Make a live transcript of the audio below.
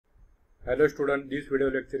Hello student, this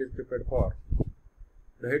video lecture is prepared for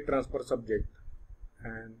the heat transfer subject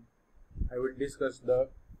and I will discuss the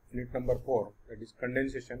unit number 4, that is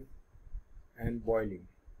condensation and boiling.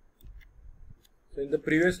 So in the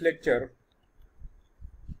previous lecture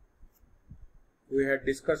we had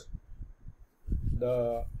discussed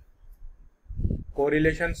the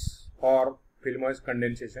correlations for film noise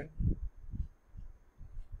condensation,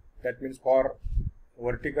 that means for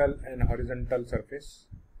vertical and horizontal surface,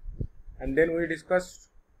 and then we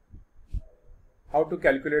discussed how to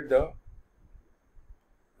calculate the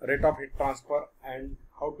rate of heat transfer and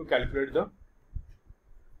how to calculate the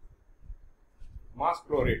mass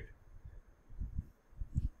flow rate.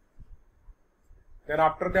 Then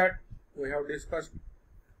after that we have discussed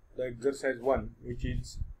the exercise 1, which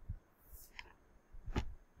is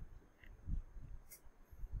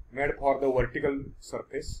made for the vertical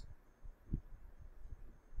surface.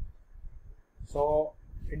 So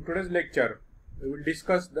in today's lecture we will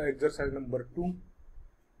discuss the exercise number 2,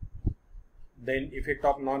 then effect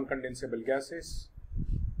of non-condensable gases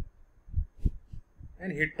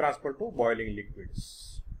and heat transfer to boiling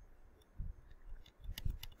liquids.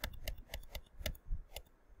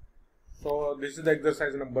 So this is the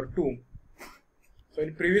exercise number 2. So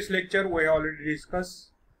in previous lecture we have already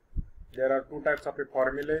discussed there are two types of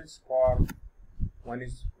formulas for, one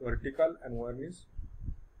is vertical and one is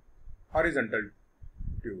horizontal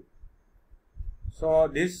tube. So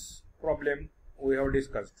this problem we have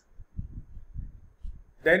discussed.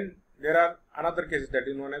 Then there are another cases, that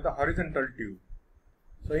is known as the horizontal tube.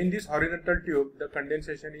 So in this horizontal tube the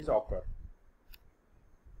condensation is occur,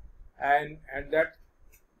 and at that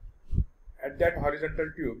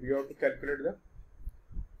horizontal tube you have to calculate the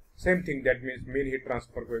same thing, that means mean heat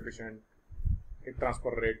transfer coefficient, heat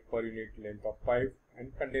transfer rate per unit length of pipe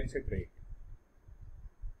and condensate rate.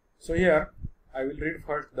 So here I will read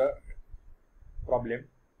first the problem.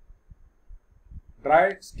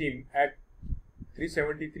 Dry steam at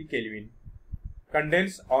 373 Kelvin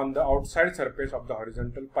condense on the outside surface of the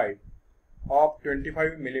horizontal pipe of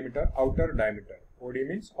 25 mm outer diameter. OD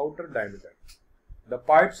means outer diameter. The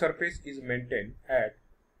pipe surface is maintained at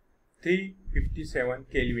 357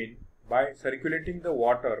 Kelvin by circulating the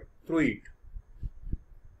water through it.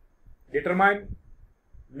 Determine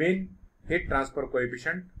mean heat transfer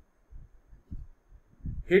coefficient,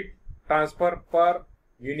 heat transfer per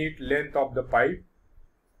unit length of the pipe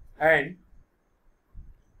and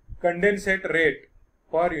condensate rate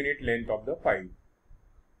per unit length of the pipe.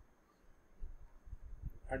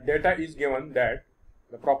 And data is given that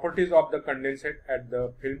the properties of the condensate at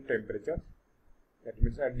the film temperature, that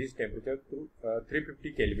means at this temperature to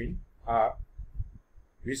 350 Kelvin, are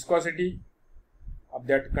viscosity of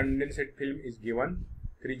that condensate film is given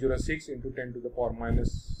 306 into 10 to the power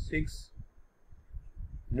minus 6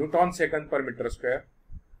 Newton second per meter square.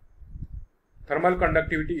 Thermal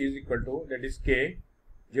conductivity is equal to, that is K,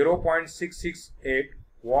 0.668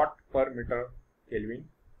 watt per meter Kelvin.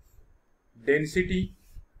 Density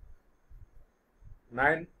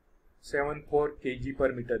 974 kg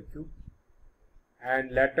per meter cube,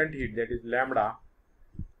 and latent heat, that is lambda,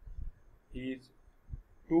 is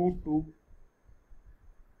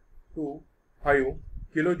 2225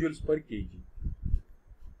 kilojoules per kg.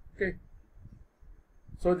 Okay.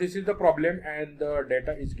 So this is the problem and the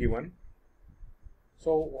data is given.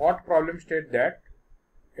 So what problem state that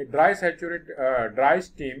a dry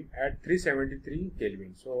steam at 373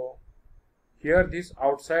 Kelvin. So here this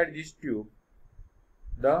outside this tube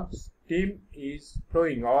the steam is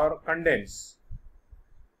flowing or condense,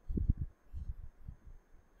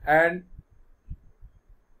 and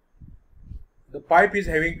the pipe is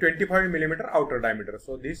having 25 mm outer diameter.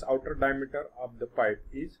 So this outer diameter of the pipe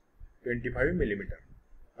is 25 mm.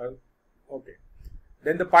 Okay.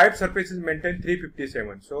 Then the pipe surface is maintained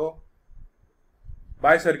 357. So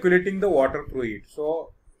by circulating the water through it.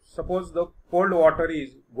 So suppose the cold water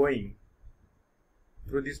is going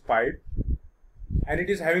through this pipe and it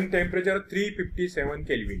is having temperature 357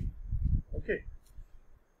 Kelvin. Okay.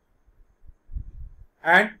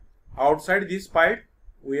 And outside this pipe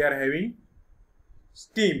we are having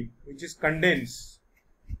steam which is condensed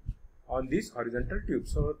on this horizontal tube.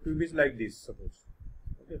 So tube is like this, suppose.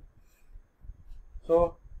 Okay.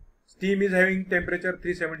 So steam is having temperature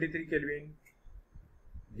 373 Kelvin.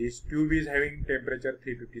 This tube is having temperature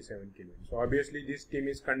 357 Kelvin. So obviously this steam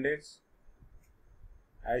is condensed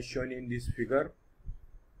as shown in this figure.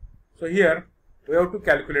 So here we have to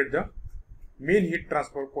calculate the mean heat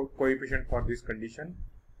transfer coefficient for this condition.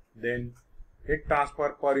 Then heat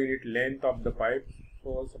transfer per unit length of the pipe.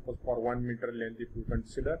 So suppose for 1 meter length if you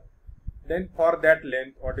consider, then for that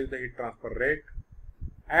length what is the heat transfer rate,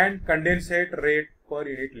 and condensate rate per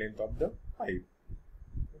unit length of the pipe.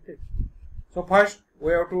 Okay. So first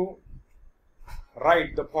we have to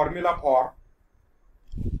write the formula for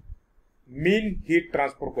mean heat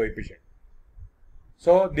transfer coefficient.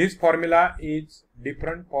 So this formula is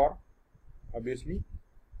different for obviously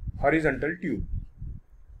horizontal tube.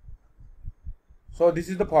 So this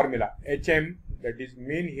is the formula. HM, that is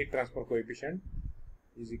mean heat transfer coefficient,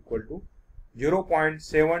 is equal to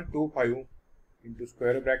 0.725 into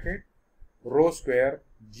square bracket rho square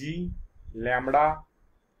G lambda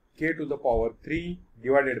K to the power 3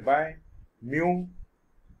 divided by mu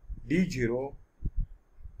D0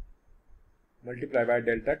 multiplied by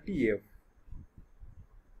delta TF,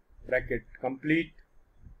 bracket complete,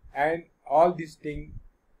 and all this thing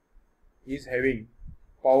is having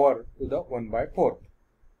power to the 1/4.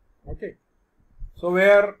 Okay. So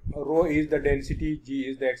where rho is the density, G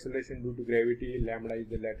is the acceleration due to gravity, lambda is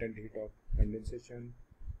the latent heat of condensation,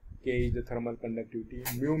 K is the thermal conductivity,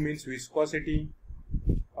 mu means viscosity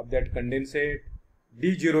of that condensate,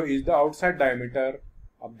 D0 is the outside diameter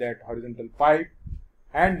of that horizontal pipe,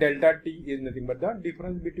 and delta T is nothing but the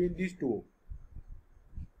difference between these two,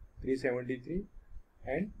 373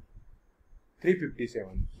 and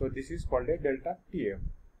 357. So this is called a delta TF,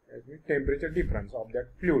 that means temperature difference of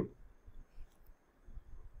that fluid.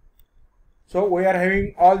 So we are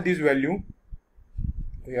having all these value.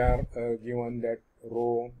 We are given that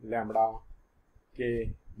rho, lambda,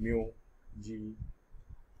 K, mu, G.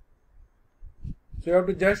 So you have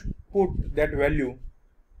to just put that value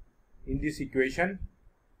in this equation,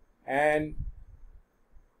 and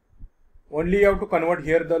only you have to convert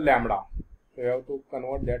here the lambda. So you have to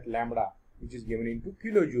convert that lambda, which is given into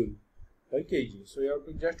kilojoule per kg. So you have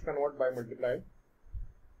to just convert by multiply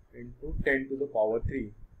into 10 to the power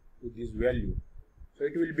 3 to this value. So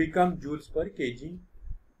it will become joules per kg.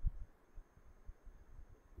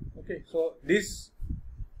 Okay, so this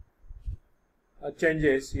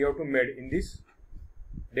changes you have to made in this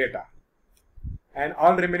data, and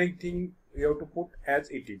all remaining thing you have to put as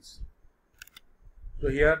it is. So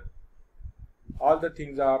here all the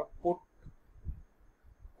things are put,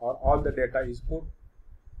 or all the data is put,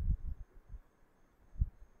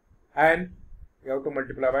 and you have to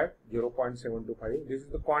multiply by 0.725. This is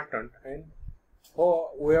the constant, and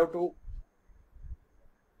we have to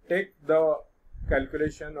take the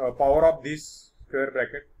calculation or power of this square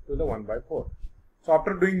bracket to the 1/4. So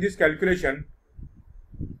after doing this calculation,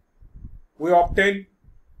 we obtain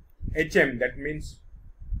HM, that means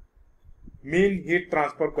mean heat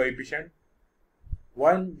transfer coefficient,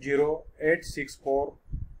 10864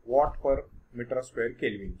 watt per meter square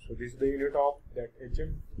Kelvin. So this is the unit of that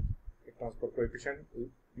HM, heat transfer coefficient,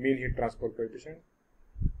 mean heat transfer coefficient.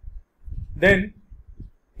 Then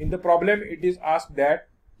in the problem it is asked that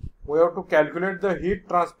we have to calculate the heat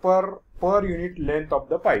transfer per unit length of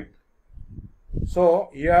the pipe. So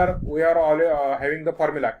here we are all having the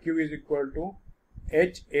formula Q is equal to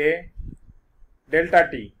HA delta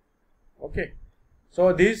T. Okay.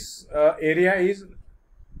 So this area is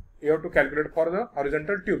you have to calculate for the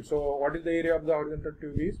horizontal tube. So what is the area of the horizontal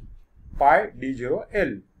tube is pi D0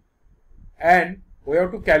 L, and we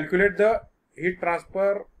have to calculate the heat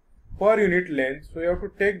transfer per unit length. So you have to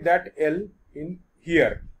take that L in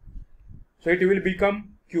here. So it will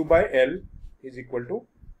become Q by L is equal to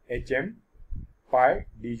HM pi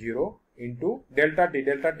D0 into delta T.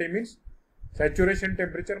 Delta T means saturation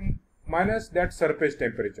temperature minus that surface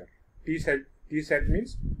temperature. T sat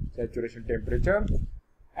means saturation temperature,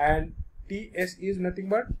 and Ts is nothing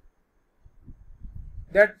but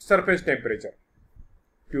that surface temperature,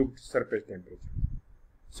 tube surface temperature.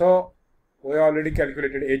 So we already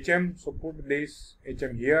calculated HM, so put this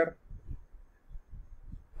HM here.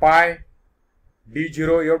 Pi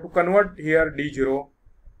D0, you have to convert here D0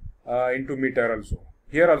 into meter also.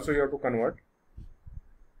 Here also you have to convert,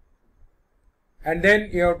 and then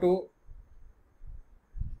you have to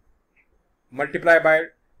multiply by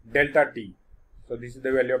delta T. So this is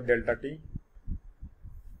the value of delta T.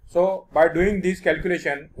 So by doing this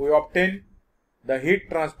calculation, we obtain the heat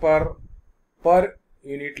transfer per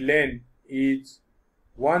unit length is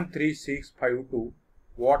 13652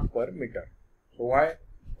 watt per meter. So why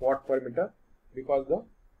watt per meter? Because the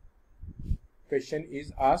question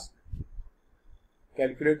is asked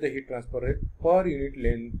calculate the heat transfer rate per unit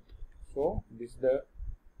length. So this is the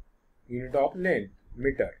unit of length,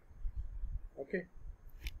 meter. Okay,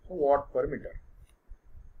 so watt per meter.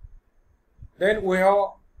 Then we have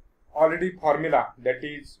already formula, that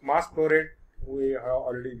is mass flow rate. We have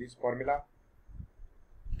already this formula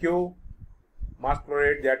Q mass flow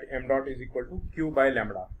rate, that m dot is equal to Q by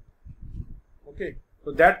lambda. Okay,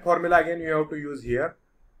 so that formula again you have to use here.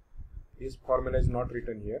 This formula is not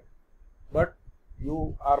written here, but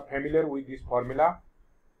you are familiar with this formula.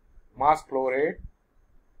 Mass flow rate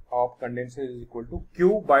of condensation is equal to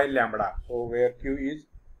Q by lambda. So where Q is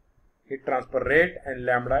heat transfer rate and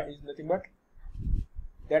lambda is nothing but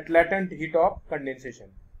that latent heat of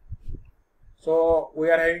condensation. So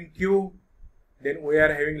we are having Q, then we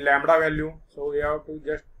are having lambda value. So we have to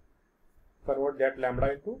just convert that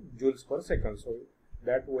lambda into joules per second. So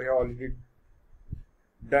that we have already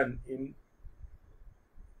done in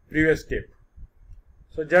previous step.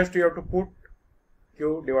 So just you have to put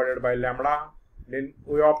Q divided by lambda. Then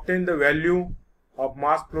we obtain the value of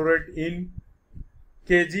mass flow rate in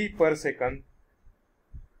kg per second,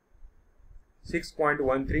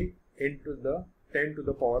 6.13 into the 10 to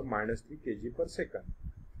the power minus 3 kg per second.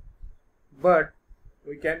 But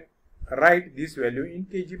we can write this value in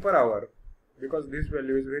kg per hour because this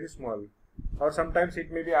value is very small. Or sometimes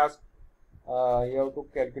it may be asked, you have to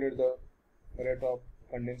calculate the rate of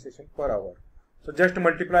condensation per hour. So just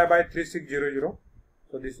multiply by 3600.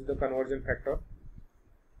 So this is the conversion factor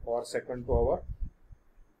for second to hour.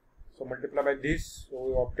 So multiply by this, so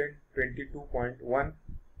we obtain 22.1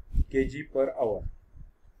 kg per hour.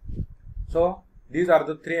 So these are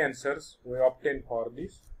the three answers we obtain for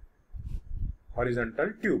this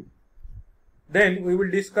horizontal tube. Then we will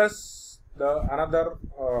discuss the another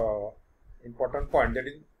important point, that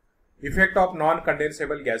is effect of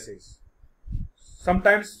non-condensable gases.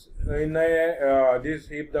 Sometimes in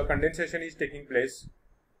if the condensation is taking place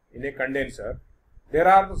in a condenser, there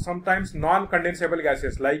are sometimes non-condensable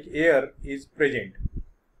gases like air is present,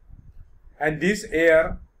 and this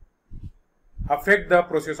air affect the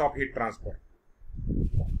process of heat transfer.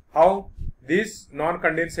 How? These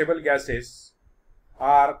non-condensable gases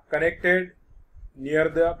are connected near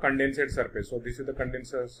the condensate surface. So this is the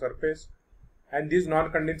condenser surface, and these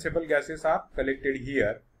non-condensable gases are collected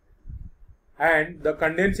here, and the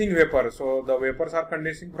condensing vapor, so the vapors are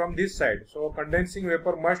condensing from this side. So condensing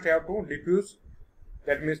vapor must have to diffuse,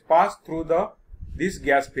 that means pass through this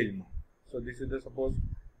gas film. So this is the, suppose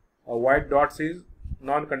white dots is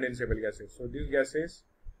non-condensable gases. So these gases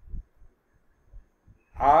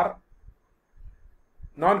are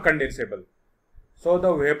non-condensable. So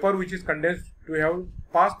the vapor which is condensed to have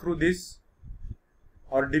passed through this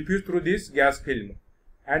or diffused through this gas film,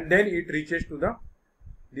 and then it reaches to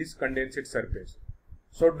this condensate surface.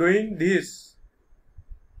 So doing this,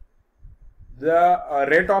 the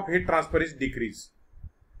rate of heat transfer is decreased.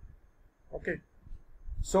 Okay.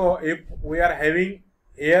 So if we are having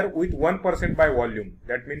air with 1% by volume,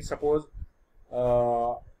 that means suppose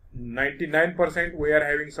 99% we are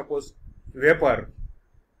having suppose vapor,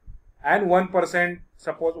 and 1%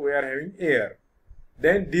 suppose we are having air,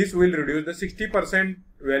 then this will reduce the 60%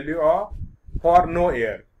 value of for no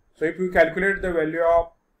air. So if you calculate the value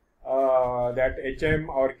of that HM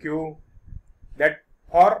or Q, that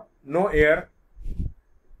for no air,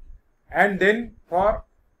 and then for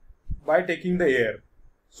by taking the air,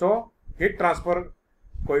 so heat transfer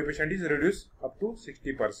coefficient is reduced up to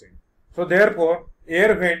 60%. So therefore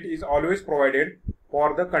air vent is always provided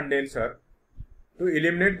for the condenser to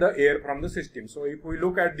eliminate the air from the system. So if we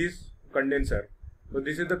look at this condenser, so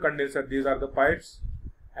this is the condenser, these are the pipes,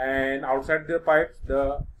 and outside the pipes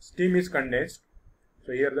the steam is condensed.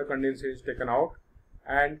 So here the condenser is taken out,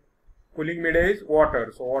 and cooling media is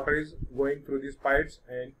water. So water is going through these pipes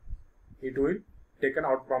and it will taken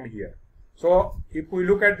out from here. So if we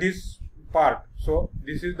look at this part, so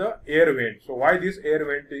this is the air vent. So why this air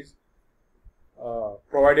vent is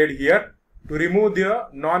provided here? To remove the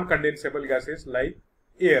non-condensable gases like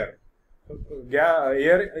air. So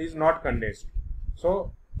air is not condensed.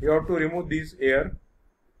 So you have to remove this air,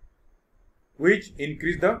 which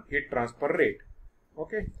increase the heat transfer rate.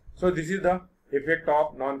 Okay. So this is the effect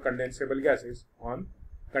of non-condensable gases on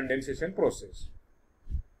condensation process.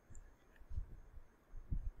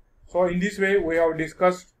 So in this way we have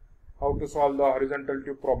discussed how to solve the horizontal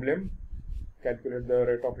tube problem, calculate the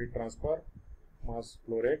rate of heat transfer, mass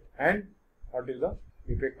flow rate, and what is the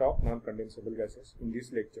effect of non-condensable gases in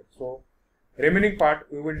this lecture. So remaining part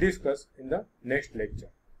we will discuss in the next lecture.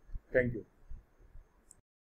 Thank you.